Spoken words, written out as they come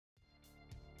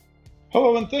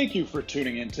Hello, and thank you for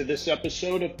tuning in to this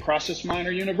episode of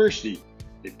ProcessMiner University,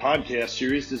 a podcast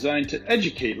series designed to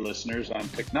educate listeners on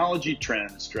technology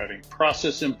trends driving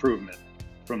process improvement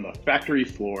from the factory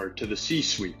floor to the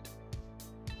C-suite.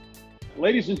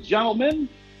 Ladies and gentlemen,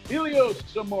 Helio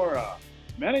Samora,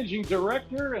 Managing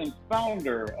Director and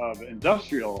Founder of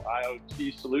Industrial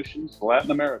IoT Solutions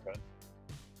Latin America.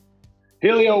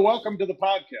 Helio, welcome to the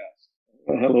podcast.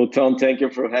 Hello, Tom. Thank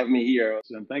you for having me here.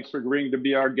 And thanks for agreeing to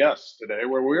be our guest today,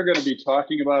 where we're going to be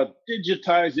talking about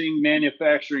digitizing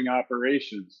manufacturing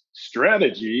operations,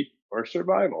 strategy or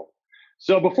survival.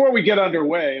 So before we get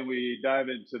underway and we dive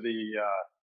into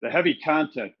the heavy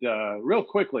content, real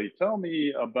quickly, tell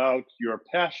me about your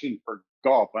passion for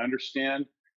golf. I understand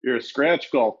you're a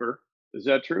scratch golfer. Is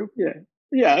that true?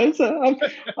 Yeah.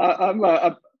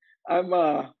 I'm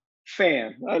a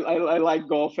fan. I like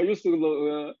golf. I used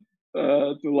to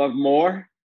love more,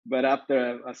 but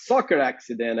after a soccer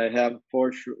accident, I have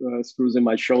four screws in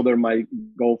my shoulder. My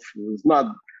golf is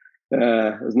not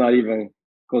even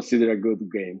considered a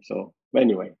good game. So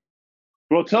anyway.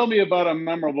 Well, tell me about a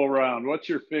memorable round. What's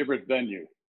your favorite venue?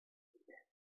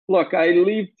 Look, I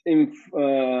lived in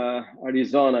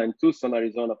Arizona, in Tucson,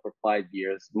 Arizona for 5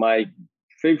 years. My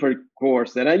favorite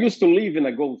course, and I used to live in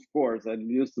a golf course. I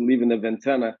used to live in the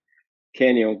Ventana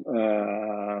Canyon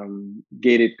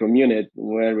gated community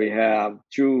where we have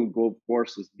two golf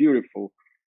courses, beautiful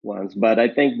ones. But I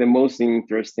think the most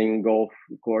interesting golf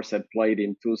course I played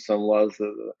in Tucson was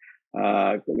the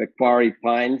Quarry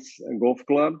Pines Golf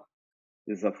Club.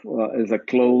 Is a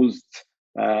closed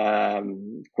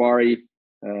quarry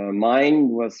mine.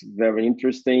 Was very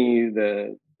interesting.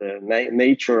 The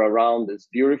nature around is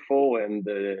beautiful, and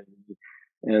the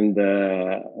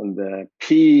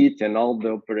pit and all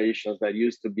the operations that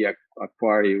used to be a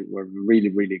quarry were really,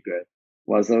 really good.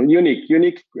 Was a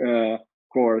unique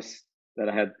course that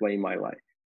I had played in my life.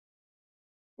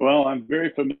 Well, I'm very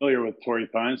familiar with Torrey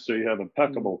Pines, so you have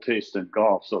impeccable taste in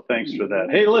golf. So thanks for that.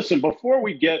 Hey, listen, before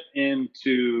we get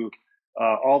into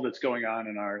all that's going on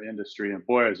in our industry, and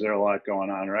boy, is there a lot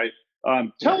going on, right?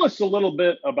 Tell us a little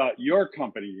bit about your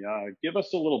company. Give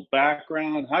us a little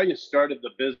background, how you started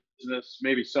the business,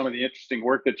 maybe some of the interesting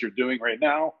work that you're doing right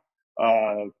now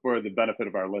for the benefit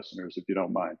of our listeners, if you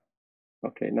don't mind.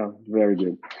 Okay, no, very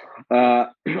good.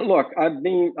 Look,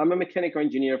 I'm a mechanical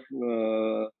engineer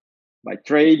by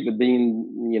trade, but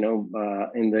being,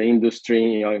 in the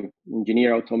industry,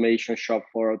 engineer automation, shop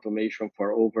floor automation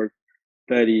for over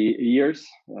 30 years,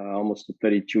 almost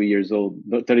 32 years old,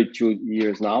 32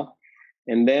 years now.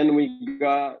 And then we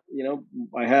got,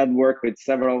 I had worked with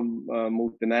several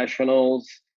multinationals,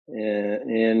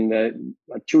 and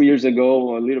 2 years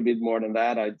ago, a little bit more than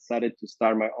that, I decided to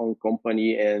start my own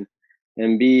company and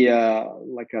be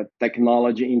like a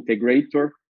technology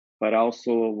integrator, but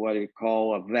also what we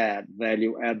call a VAD,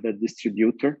 value added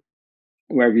distributor,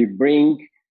 where we bring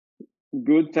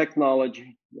good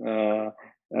technology,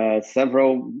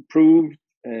 several proved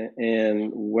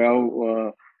and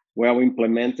well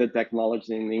implemented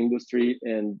technology in the industry,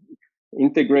 and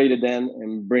integrated them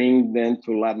and bring them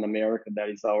to Latin America. That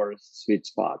is our sweet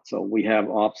spot. So we have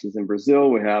offices in Brazil,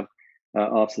 we have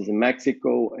offices in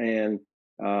Mexico, and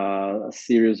a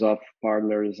series of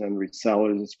partners and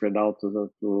resellers spread out to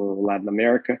Latin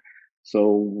America.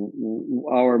 So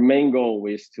our main goal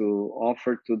is to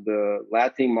offer to the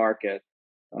Latin market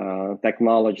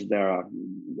technology that are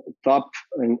top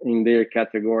in their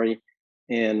category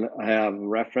and have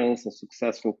reference and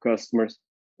successful customers,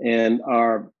 and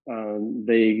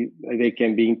they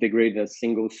can be integrated as a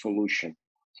single solution.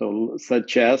 So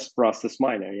such as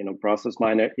ProcessMiner.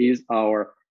 ProcessMiner is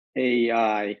our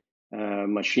AI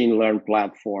machine learning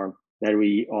platform that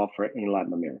we offer in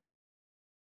Latin America.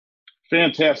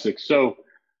 Fantastic. So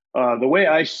the way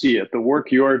I see it, the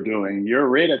work you're doing, you're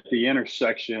right at the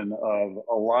intersection of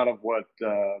a lot of what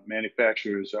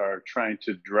manufacturers are trying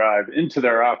to drive into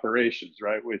their operations,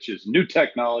 right? Which is new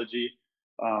technology.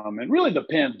 And really the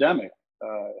pandemic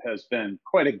has been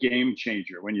quite a game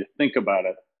changer when you think about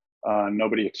it.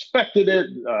 Nobody expected it.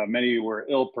 Many were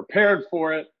ill prepared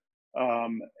for it.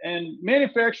 And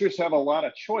manufacturers have a lot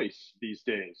of choice these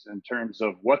days in terms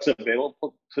of what's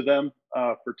available to them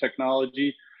for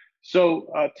technology. So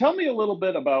tell me a little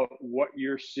bit about what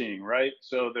you're seeing, right?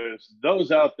 So there's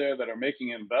those out there that are making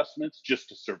investments just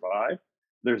to survive.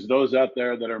 There's those out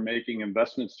there that are making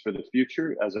investments for the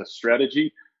future as a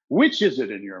strategy. Which is it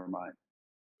in your mind?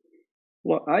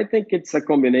 Well, I think it's a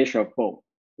combination of both.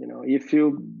 If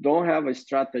you don't have a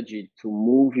strategy to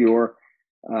move your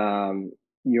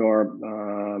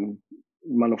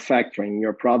manufacturing,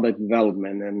 your product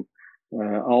development,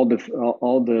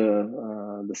 the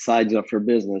sides of your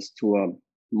business to a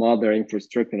modern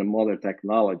infrastructure and a modern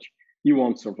technology, you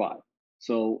won't survive.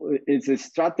 So it's a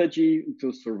strategy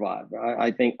to survive.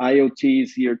 I think IoT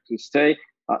is here to stay.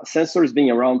 Sensors being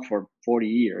around for 40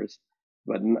 years,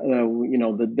 but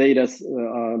the data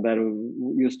that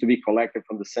used to be collected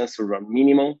from the sensor are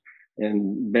minimal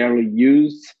and barely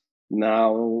used.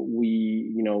 Now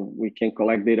we can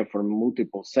collect data from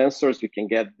multiple sensors. We can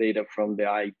get data from the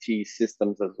IT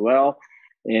systems as well,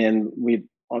 and with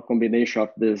a combination of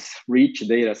this rich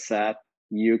data set,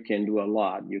 you can do a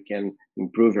lot. You can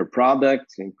improve your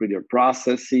products, improve your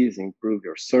processes, improve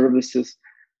your services.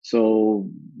 So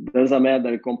doesn't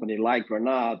matter the company like or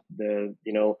not, the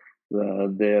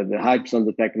hypes on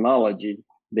the technology,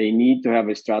 they need to have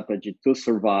a strategy to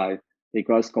survive,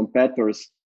 because competitors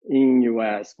in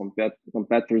US,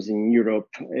 competitors in Europe,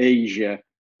 Asia,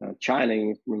 China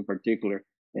in particular,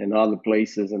 and other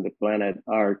places on the planet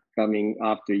are coming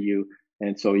after you.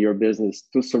 And so your business,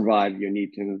 to survive, you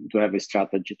need to have a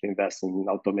strategy to invest in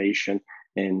automation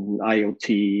and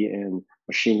IoT and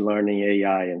machine learning,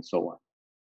 AI, and so on.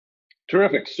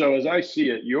 Terrific. So as I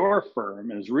see it, your firm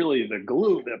is really the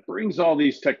glue that brings all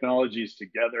these technologies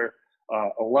together,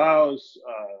 allows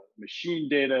machine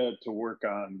data to work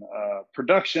on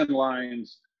production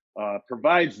lines,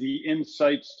 provides the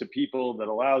insights to people that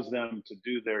allows them to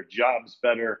do their jobs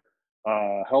better,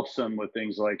 helps them with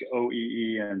things like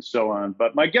OEE and so on.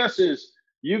 But my guess is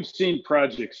you've seen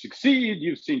projects succeed,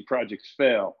 you've seen projects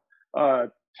fail.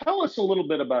 Tell us a little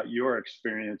bit about your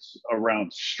experience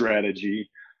around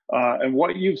strategy. And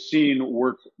what you've seen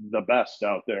work the best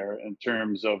out there in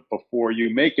terms of before you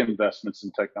make investments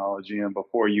in technology and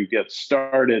before you get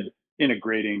started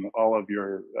integrating all of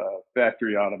your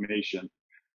factory automation.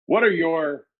 What are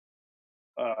your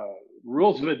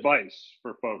rules of advice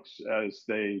for folks as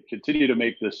they continue to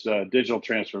make this digital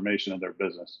transformation of their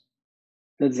business?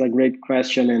 That's a great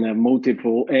question and a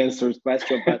multiple answers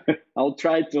question, but I'll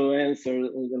try to answer.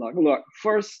 Look,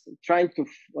 first, trying to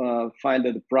find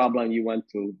the problem you want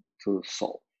to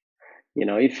solve.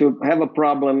 If you have a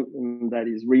problem that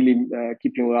is really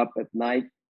keeping you up at night,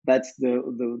 that's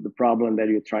the problem that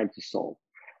you're trying to solve,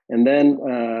 and then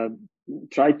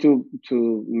try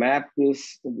to map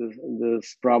this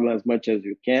problem as much as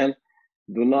you can.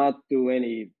 Do not do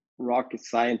any rocket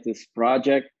scientist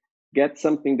project. Get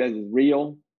something that is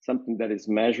real, something that is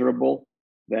measurable,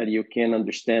 that you can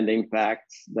understand the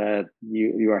impacts that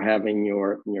you are having in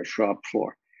your shop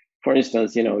floor. For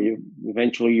instance, you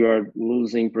eventually are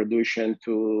losing production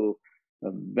to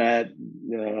bad,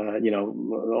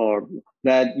 or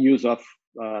bad use of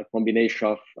combination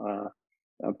of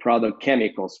product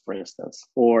chemicals, for instance,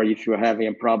 or if you're having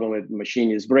a problem with the machine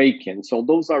is breaking. So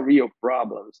those are real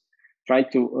problems. Try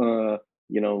to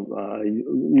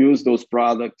use those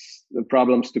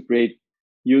problems to create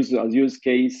use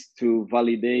case to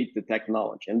validate the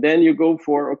technology. And then you go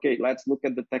for, okay, let's look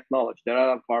at the technology. There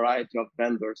are a variety of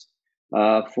vendors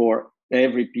for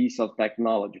every piece of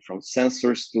technology, from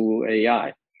sensors to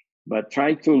AI. But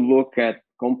try to look at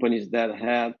companies that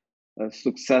have a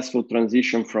successful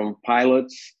transition from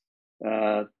pilots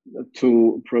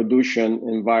to production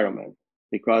environment.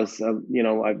 Because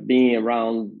I've been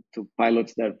around to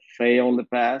pilots that fail in the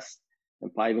past,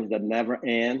 and pilots that never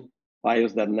end,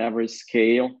 pilots that never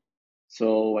scale.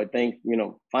 So I think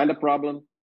find a problem,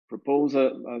 propose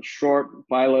a short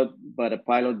pilot, but a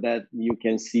pilot that you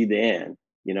can see the end.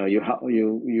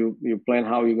 You plan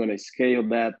how you're going to scale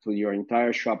that to your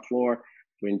entire shop floor,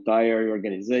 to entire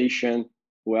organization.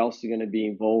 Who else is going to be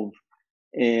involved?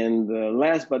 And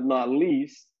last but not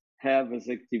least, have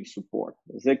executive support.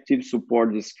 Executive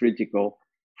support is critical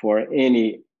for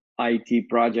any IT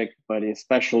project, but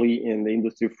especially in the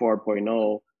Industry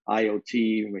 4.0,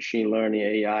 IoT, machine learning,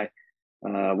 AI.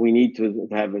 We need to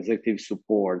have executive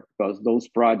support, because those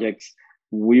projects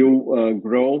will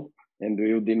grow and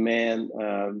will demand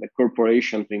the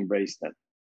corporation to embrace them.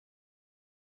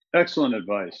 Excellent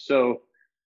advice. So,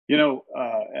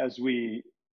 as we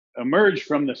emerge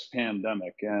from this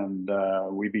pandemic and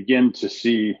we begin to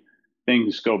see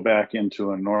things go back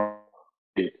into a normal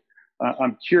state,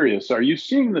 I'm curious, are you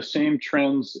seeing the same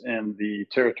trends in the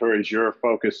territories you're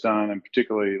focused on, and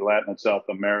particularly Latin and South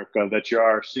America, that you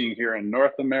are seeing here in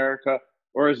North America,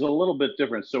 or is it a little bit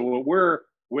different? So what we're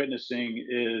witnessing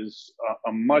is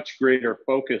a much greater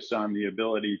focus on the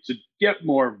ability to get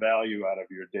more value out of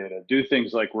your data, do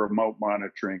things like remote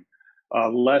monitoring,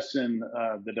 lessen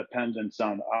the dependence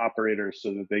on operators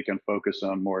so that they can focus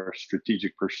on more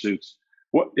strategic pursuits.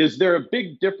 Is there a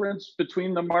big difference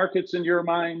between the markets in your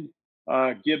mind?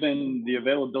 given the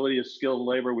availability of skilled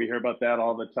labor. We hear about that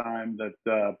all the time,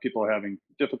 that people are having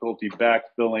difficulty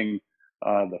backfilling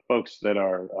the folks that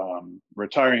are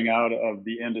retiring out of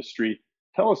the industry.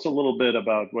 Tell us a little bit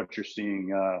about what you're seeing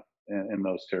in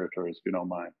those territories, if you don't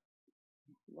mind.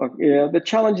 Yeah, the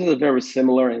challenges are very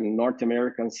similar in North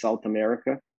America and South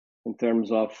America in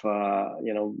terms of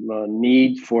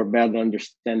need for better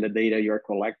understand the data you're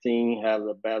collecting, have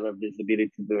a better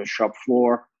visibility to the shop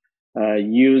floor,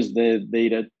 use the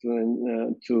data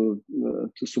to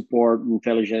support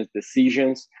intelligent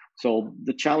decisions. So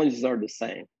the challenges are the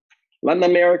same. Latin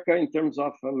America, in terms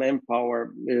of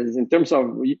manpower, is in terms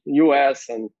of U.S.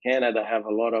 and Canada have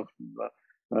a lot of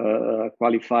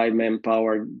qualified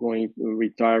manpower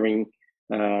retiring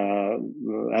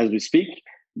as we speak.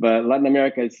 But Latin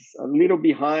America is a little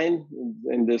behind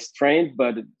in this trend,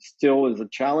 but it still is a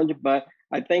challenge. But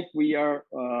I think we are.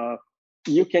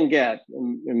 You can get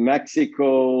in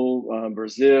Mexico,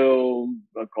 Brazil,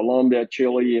 Colombia,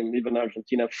 Chile, and even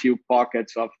Argentina, a few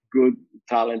pockets of good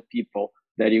talent people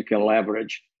that you can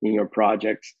leverage in your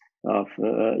projects of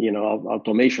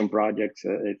automation projects,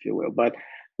 if you will. But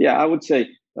yeah, I would say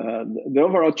the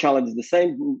overall challenge is the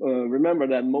same. Remember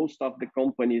that most of the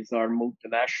companies are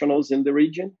multinationals in the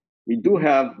region. We do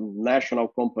have national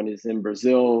companies in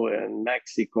Brazil and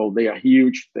Mexico. They are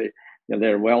huge.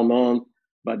 They're well known,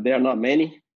 but they are not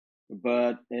many.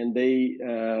 The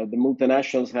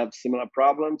multinationals have similar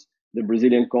problems. The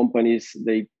Brazilian companies,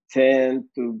 they tend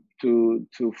to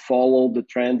follow the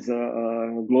trends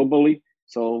globally.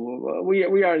 So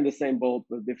we are in the same boat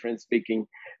with different speaking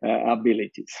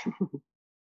abilities.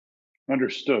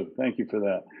 Understood. Thank you for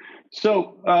that.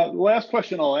 So last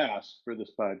question I'll ask for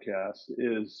this podcast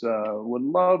is, would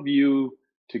love you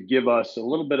to give us a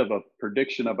little bit of a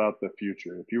prediction about the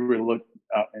future. If you were to look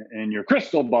in your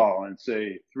crystal ball and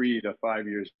say 3 to 5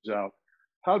 years out,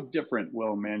 how different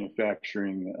will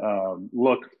manufacturing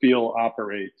look, feel,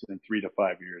 operate in 3 to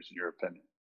 5 years, in your opinion?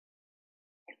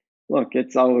 Look,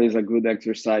 it's always a good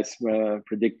exercise to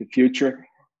predict the future.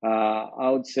 I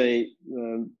would say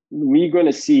we're going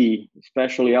to see,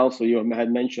 especially also you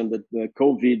had mentioned that the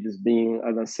COVID is being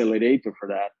an accelerator for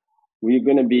that. We're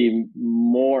going to be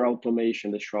more automation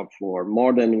in the shop floor,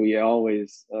 more than we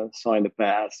always saw in the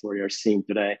past or you're seeing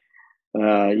today.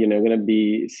 Going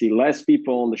to see less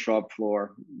people on the shop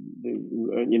floor.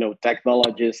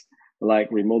 Technologists like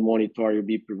remote monitoring will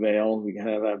be prevail. We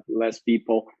have less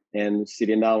people and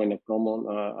sitting down in a common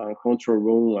control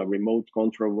room, a remote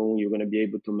control room. You're going to be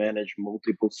able to manage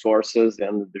multiple sources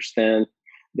and understand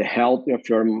the health of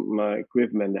your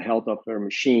equipment, the health of your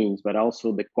machines, but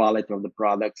also the quality of the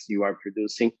products you are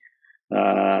producing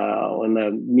in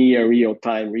a near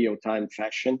real-time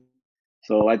fashion.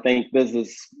 So I think this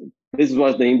is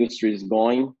what the industry is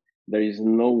going. There is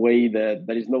no way that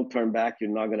there is no turn back.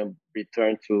 You're not going to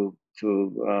return to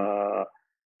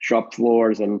shop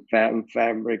floors and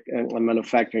fabric and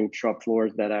manufacturing shop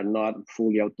floors that are not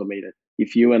fully automated.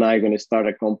 If you and I are going to start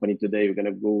a company today, we're going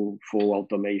to go full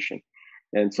automation.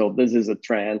 And so this is a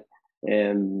trend,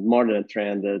 and more than a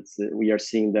trend, we are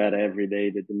seeing that every day,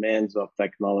 the demands of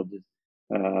technologies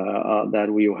that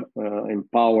we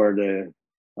empower the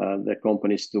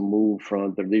companies to move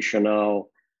from traditional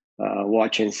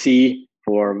watch and see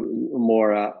for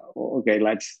more,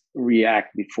 let's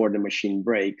react before the machine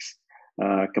breaks.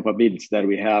 Capabilities that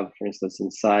we have, for instance,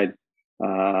 inside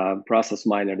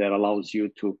ProcessMiner that allows you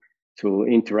to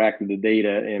interact with the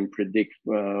data and predict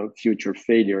future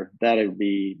failure. That will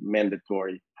be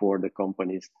mandatory for the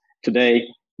companies. Today,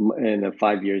 in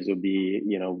 5 years, will be,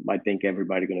 I think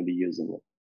everybody's going to be using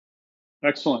it.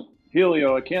 Excellent.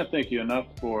 Helio, I can't thank you enough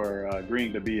for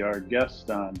agreeing to be our guest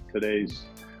on today's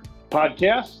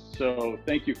podcast. So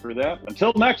thank you for that.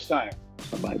 Until next time.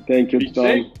 Bye-bye. Thank you, Be Tom.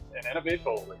 safe and innovate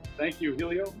boldly. Thank you,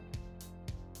 Helio.